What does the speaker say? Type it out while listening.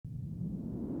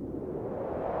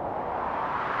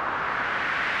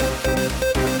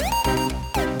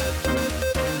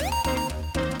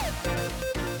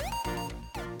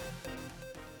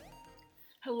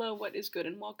Hello, what is good,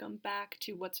 and welcome back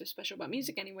to What's So Special About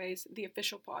Music Anyways, the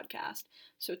official podcast.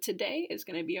 So today is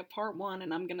going to be a part one,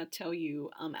 and I'm going to tell you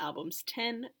albums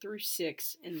 10 through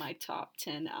 6 in my top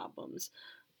 10 albums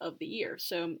of the year.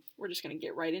 So we're just going to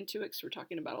get right into it because we're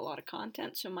talking about a lot of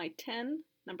content. So my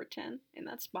number 10 in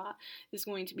that spot is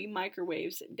going to be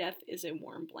Microwaves, Death is a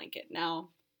Warm Blanket. Now,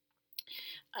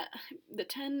 the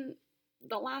 10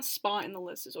 the last spot in the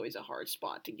list is always a hard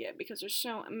spot to get because there's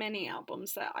so many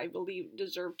albums that I believe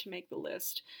deserve to make the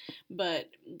list, but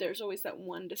there's always that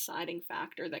one deciding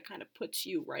factor that kind of puts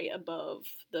you right above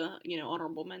the,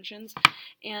 honorable mentions.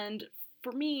 And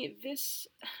for me, this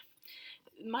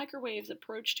Microwave's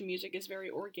approach to music is very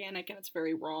organic and it's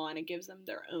very raw and it gives them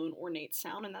their own ornate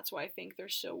sound, and that's why I think they're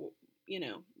so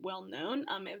well known.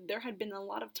 There had been a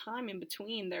lot of time in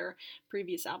between their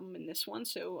previous album and this one,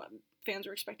 so fans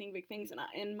were expecting big things,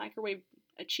 and Microwave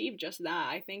achieved just that.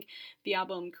 I think the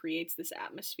album creates this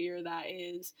atmosphere that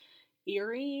is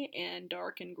eerie and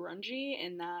dark and grungy,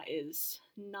 and that is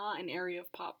not an area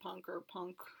of pop punk or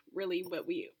punk really what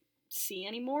we see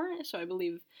anymore. So I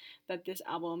believe that this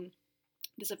album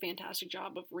does a fantastic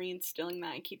job of reinstilling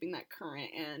that and keeping that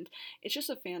current, and it's just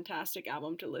a fantastic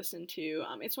album to listen to.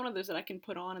 It's one of those that I can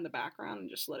put on in the background and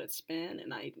just let it spin,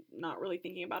 and I'm not really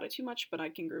thinking about it too much, but I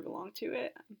can groove along to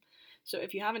it. So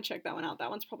if you haven't checked that one out, that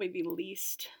one's probably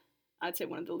I'd say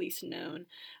one of the least known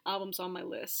albums on my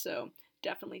list, so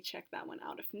definitely check that one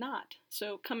out if not.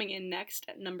 So coming in next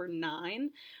at number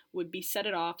 9 would be Set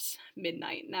It Off's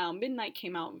Midnight. Now, Midnight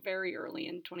came out very early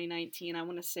in 2019, I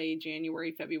want to say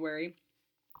January, February.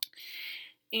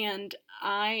 And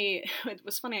it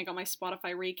was funny, I got my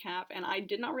Spotify recap, and I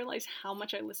did not realize how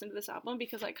much I listened to this album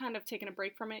because I kind of taken a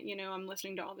break from it. I'm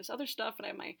listening to all this other stuff, and I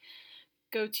have my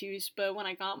go-tos, but when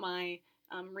I got my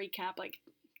recap, like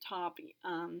top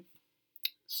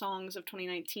songs of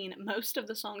 2019, most of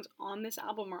the songs on this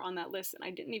album are on that list, and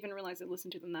I didn't even realize I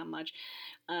listened to them that much.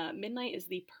 Midnight is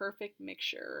the perfect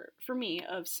mixture, for me,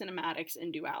 of cinematics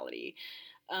and duality.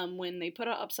 When they put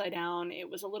it Upside Down, it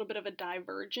was a little bit of a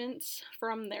divergence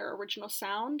from their original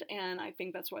sound, and I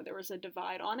think that's why there was a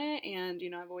divide on it, and,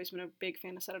 I've always been a big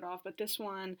fan of Set It Off, but this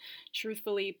one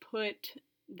truthfully put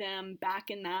them back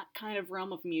in that kind of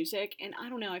realm of music, and I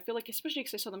don't know, I feel like, especially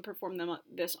because I saw them perform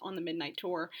this on the Midnight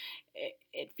Tour,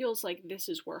 it feels like this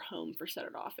is where home for Set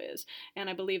It Off is, and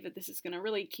I believe that this is going to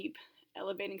really keep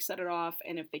elevating Set It Off,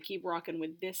 and if they keep rocking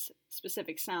with this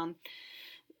specific sound,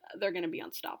 they're going to be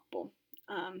unstoppable.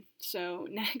 So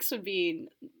next would be,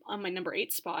 on my number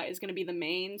 8 spot, is going to be The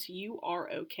Main's You Are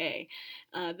Okay.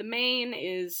 The Main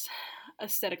is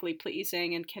aesthetically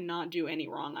pleasing and cannot do any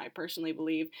wrong, I personally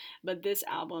believe, but this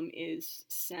album is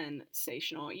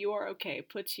sensational. You Are Okay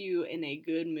puts you in a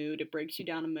good mood, it breaks you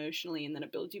down emotionally, and then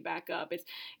it builds you back up.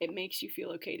 It makes you feel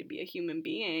okay to be a human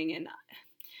being, and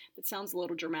that sounds a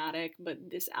little dramatic, but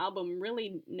this album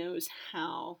really knows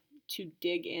how to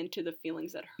dig into the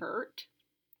feelings that hurt,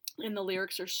 and the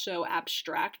lyrics are so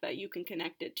abstract that you can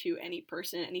connect it to any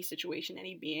person, any situation,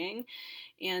 any being,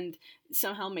 and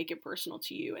somehow make it personal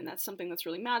to you. And that's something that's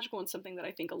really magical and something that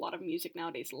I think a lot of music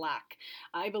nowadays lack.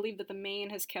 I believe that The Main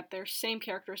has kept their same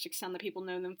characteristic sound that people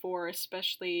know them for,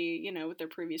 especially, with their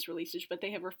previous releases, but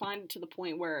they have refined it to the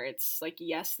point where it's like,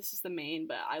 yes, this is The Main,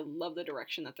 but I love the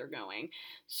direction that they're going.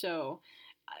 So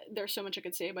there's so much I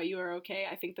could say about You Are Okay.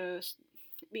 I think the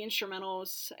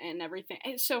instrumentals and everything,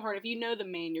 it's so hard. If you know The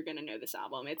Main, you're going to know this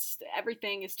album.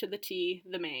 Everything is to the T,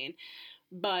 The Main,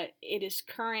 but it is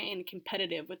current and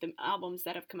competitive with the albums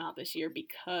that have come out this year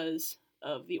because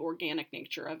of the organic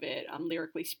nature of it,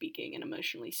 lyrically speaking and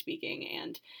emotionally speaking,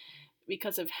 and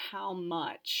because of how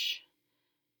much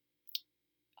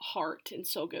heart and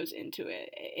soul goes into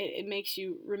it. It makes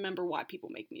you remember why people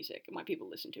make music and why people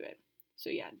listen to it.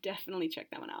 So yeah, definitely check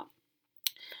that one out.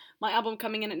 My album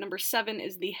coming in at number 7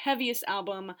 is the heaviest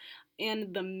album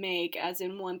in the make, as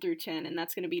in 1 through 10, and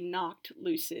that's going to be Knocked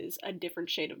Loose's A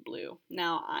Different Shade of Blue.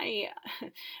 Now, A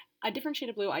Different Shade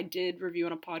of Blue I did review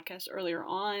on a podcast earlier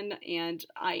on, and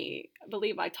I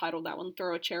believe I titled that one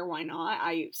Throw a Chair, Why Not?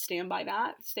 I stand by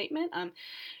that statement.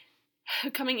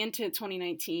 Coming into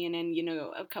 2019 and,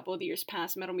 a couple of the years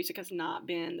past, metal music has not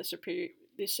been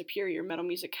the superior. Metal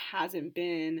music hasn't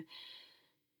been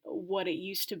what it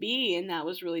used to be, and that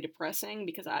was really depressing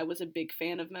because I was a big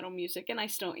fan of metal music, and I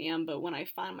still am, but when I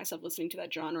find myself listening to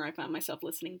that genre, I find myself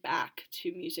listening back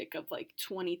to music of like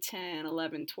 2010,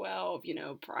 11, 12,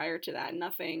 prior to that,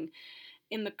 nothing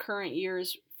in the current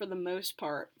years for the most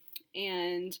part.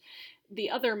 And the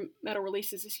other metal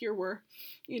releases this year were,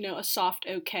 a soft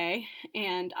okay,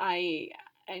 and I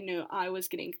I know I was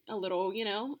getting a little, I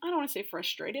don't want to say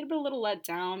frustrated, but a little let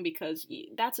down because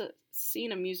that's a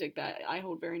scene of music that I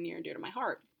hold very near and dear to my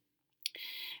heart.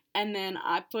 And then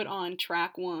I put on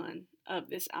track one of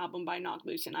this album by Knocked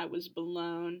Loose, and I was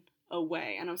blown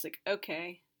away. And I was like,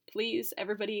 okay, please,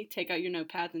 everybody, take out your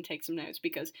notepads and take some notes,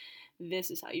 because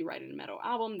this is how you write a metal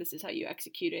album, this is how you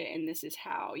execute it, and this is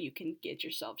how you can get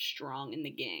yourself strong in the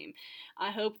game.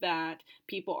 I hope that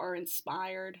people are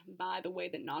inspired by the way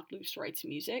that Knocked Loose writes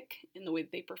music and the way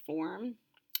that they perform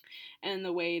and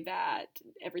the way that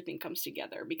everything comes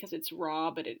together, because it's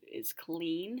raw, but it is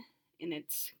clean, and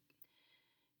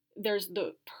there's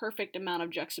the perfect amount of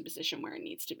juxtaposition where it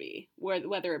needs to be,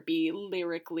 whether it be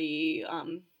lyrically,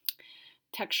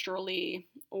 texturally,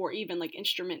 or even like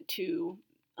instrument to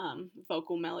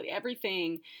vocal melody.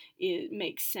 Everything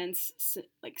makes sense,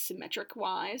 like symmetric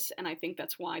wise, and I think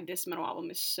that's why this metal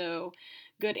album is so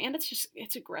good. And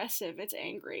it's aggressive, it's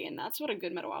angry, and that's what a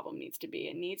good metal album needs to be.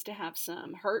 It needs to have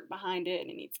some hurt behind it, and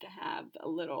it needs to have a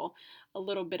little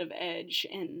bit of edge.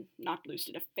 And Knocked Loose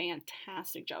did a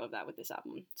fantastic job of that with this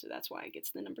album, so that's why it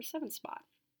gets the number 7 spot.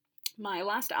 My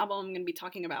last album I'm going to be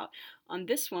talking about on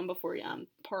this one before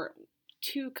part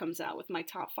 2 comes out with my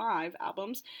top 5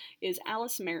 albums is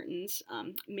Alice Merton's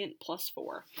Mint Plus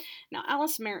 4. Now,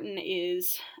 Alice Merton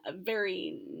is a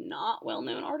very not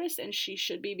well-known artist, and she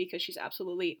should be, because she's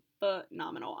absolutely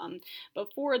phenomenal.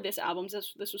 Before this album,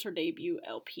 this was her debut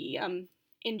LP.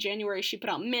 In January, she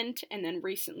put out Mint, and then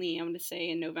recently, I'm going to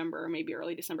say in November or maybe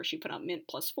early December, she put out Mint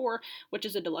Plus 4, which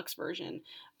is a deluxe version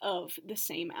of the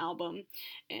same album.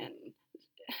 And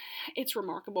it's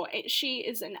remarkable.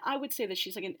 I would say that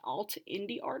she's like an alt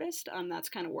indie artist. That's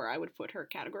kind of where I would put her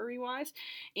category wise.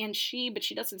 But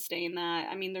she doesn't stay in that.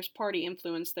 I mean, there's party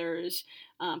influence, there's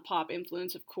pop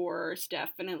influence, of course,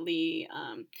 definitely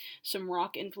some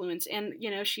rock influence, and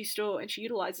she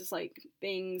utilizes like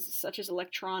things such as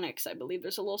electronics. I believe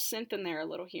there's a little synth in there, a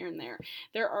little here and there.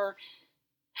 There are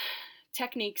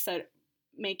techniques that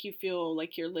make you feel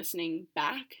like you're listening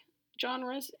back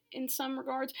genres in some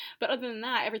regards, but other than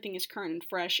that, everything is current and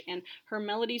fresh, and her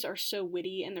melodies are so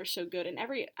witty and they're so good, and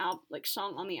every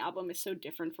song on the album is so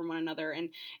different from one another, and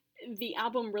the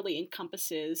album really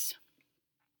encompasses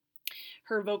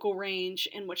her vocal range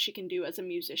and what she can do as a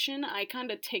musician. I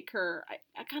kind of think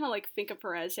of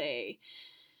her as a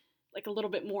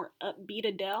little bit more upbeat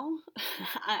Adele.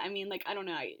 I mean, I don't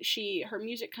know. Her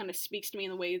music kind of speaks to me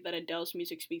in the way that Adele's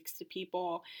music speaks to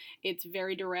people. It's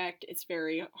very direct. It's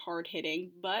very hard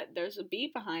hitting, but there's a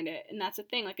beat behind it, and that's the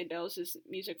thing. Like, Adele's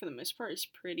music for the most part is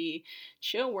pretty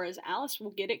chill, whereas Alice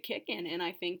will get it kicking, and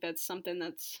I think that's something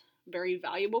that's very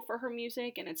valuable for her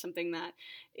music, and it's something that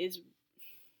is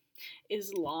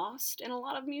lost in a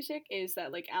lot of music, is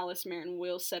that like Alice Merton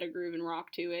will set a groove and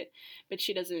rock to it, but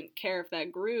she doesn't care if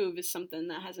that groove is something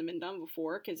that hasn't been done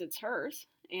before, because it's hers.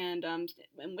 And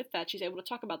with that, she's able to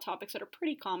talk about topics that are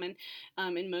pretty common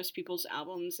in most people's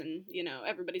albums, and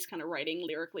everybody's kind of writing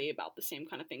lyrically about the same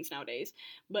kind of things nowadays.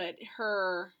 But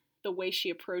the way she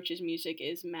approaches music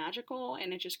is magical,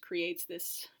 and it just creates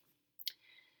this,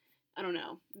 I don't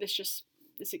know, this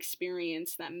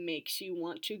experience that makes you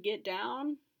want to get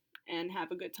down and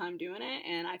have a good time doing it.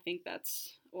 And I think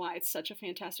that's why it's such a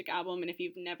fantastic album. And if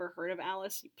you've never heard of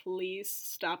Alice, please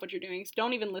stop what you're doing.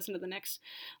 Don't even listen to the next,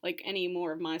 any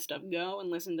more of my stuff. Go and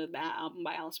listen to that album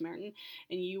by Alice Merton,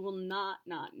 and you will not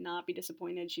be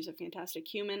disappointed. She's a fantastic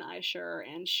human, I assure,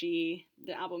 and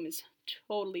the album is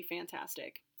totally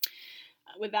fantastic.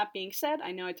 With that being said,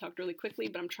 I know I talked really quickly,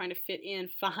 but I'm trying to fit in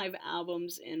 5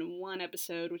 albums in one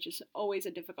episode, which is always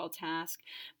a difficult task.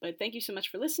 But thank you so much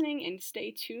for listening, and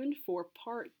stay tuned for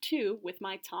part 2 with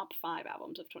my top 5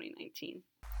 albums of 2019.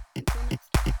 Until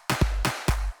next time.